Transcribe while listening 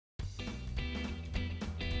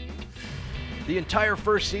The entire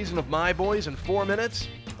first season of My Boys in 4 minutes?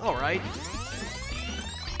 All right.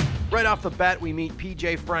 Right off the bat, we meet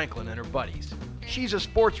PJ Franklin and her buddies. She's a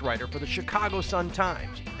sports writer for the Chicago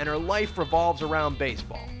Sun-Times, and her life revolves around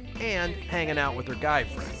baseball and hanging out with her guy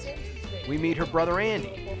friends. We meet her brother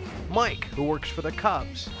Andy, Mike, who works for the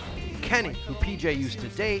Cubs, Kenny, who PJ used to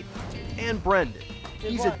date, and Brendan.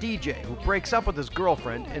 He's a DJ who breaks up with his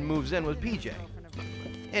girlfriend and moves in with PJ.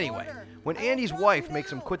 Anyway, when Andy's wife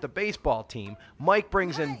makes him quit the baseball team, Mike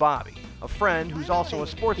brings in Bobby, a friend who's also a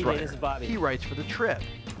sports writer. He writes for the Trib.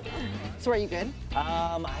 So are you good?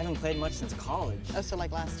 I haven't played much since college. Oh, so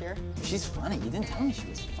like last year? She's funny. You didn't tell me she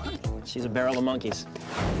was funny. She's a barrel of monkeys.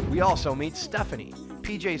 We also meet Stephanie,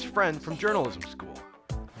 PJ's friend from journalism school.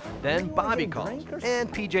 Then Bobby calls,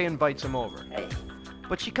 and PJ invites him over.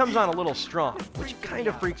 But she comes on a little strong, which kind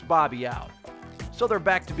of freaks Bobby out. So they're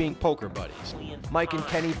back to being poker buddies. Mike and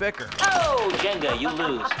Kenny bicker. Oh, Jenga, you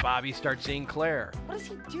lose. Bobby starts seeing Claire. What is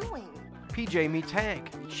he doing? PJ meets Hank.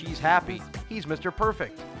 She's happy. He's Mr.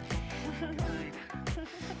 Perfect.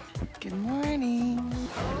 Good morning.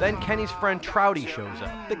 Then Kenny's friend Trouty shows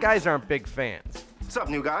up. The guys aren't big fans. What's up,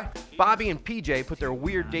 new guy? Bobby and PJ put their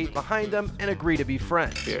weird date behind them and agree to be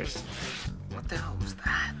friends. Cheers. What the hell was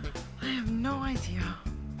that? I have no idea.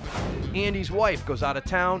 Andy's wife goes out of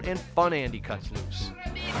town and fun Andy cuts loose.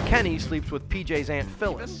 Kenny sleeps with PJ's Aunt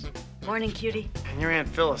Phyllis. Morning, cutie. And your Aunt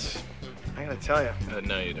Phyllis, I gotta tell you.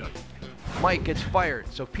 No, you don't. Mike gets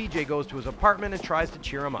fired, so PJ goes to his apartment and tries to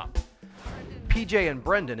cheer him up. PJ and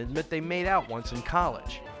Brendan admit they made out once in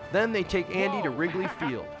college. Then they take Andy to Wrigley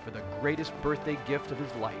Field for the greatest birthday gift of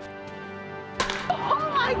his life.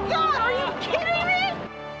 Oh my God, are you kidding me?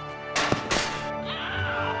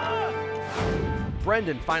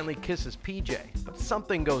 Brendan finally kisses PJ, but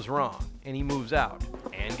something goes wrong, and he moves out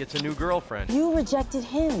and gets a new girlfriend. You rejected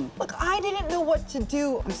him. Look, I didn't know what to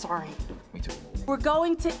do. I'm sorry. Me too. We're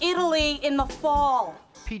going to Italy in the fall.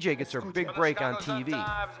 PJ gets her big break on TV.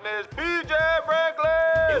 Miss PJ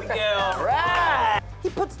Franklin! Here we go. Right. He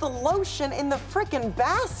puts the lotion in the frickin'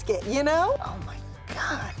 basket, you know? Oh my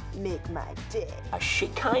God, make my day. She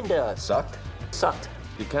kinda Sucked? sucked.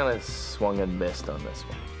 You kind of swung and missed on this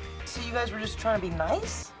one. So you guys were just trying to be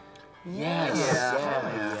nice? Yes.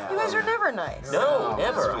 Yeah. You guys are never nice. No,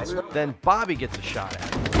 never. I swear. Then Bobby gets a shot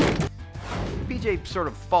at her. PJ sort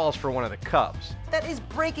of falls for one of the Cubs. That is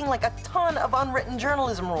breaking like a ton of unwritten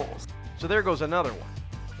journalism rules. So there goes another one.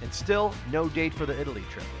 And still, no date for the Italy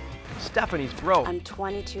trip. Stephanie's broke, I'm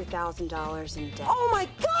 $22,000 in debt. Oh my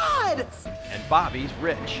God! and Bobby's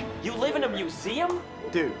rich. You live in a museum?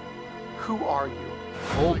 Dude, who are you?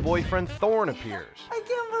 Old boyfriend Thorne appears. I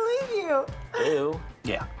can't believe you. Ew.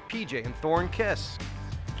 Yeah. PJ and Thorne kiss.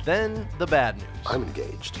 Then the bad news. I'm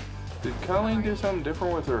engaged. Did Colleen do something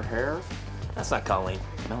different with her hair? That's not Colleen.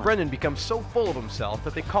 No. Brendan becomes so full of himself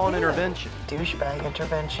that they call an intervention. Douchebag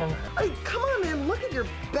intervention. Hey, come on, man, look at your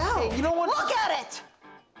belt. Hey, you know what? Look at it!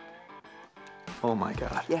 Oh my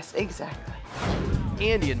God. Yes, exactly.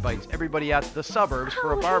 Andy invites everybody out to the suburbs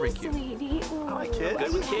for a barbecue. I like kids.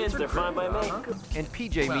 Good with kids, they're fine by me. And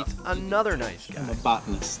PJ meets another nice guy. I'm a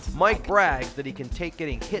botanist. Mike brags that he can take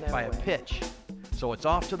getting hit by a pitch. So it's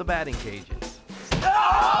off to the batting cages.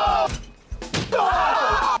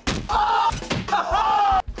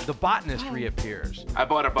 The botanist reappears. I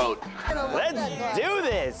bought a boat. Let's do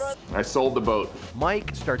this. I sold the boat.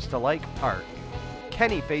 Mike starts to like art.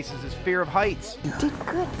 Kenny faces his fear of heights. You did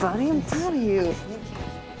good, buddy. I'm proud of you.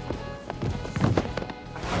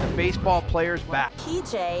 The baseball player's back.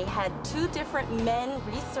 PJ had 2 different men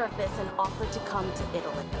resurface and offer to come to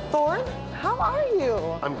Italy. Thorne, how are you?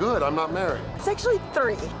 I'm good. I'm not married. It's actually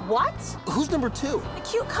 3. What? Who's number 2? The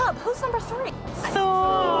cute cub. Who's number 3?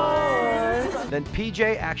 Then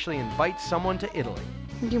PJ actually invites someone to Italy.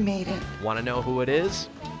 You made it. Want to know who it is?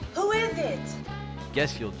 Who is it?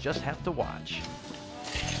 Guess you'll just have to watch.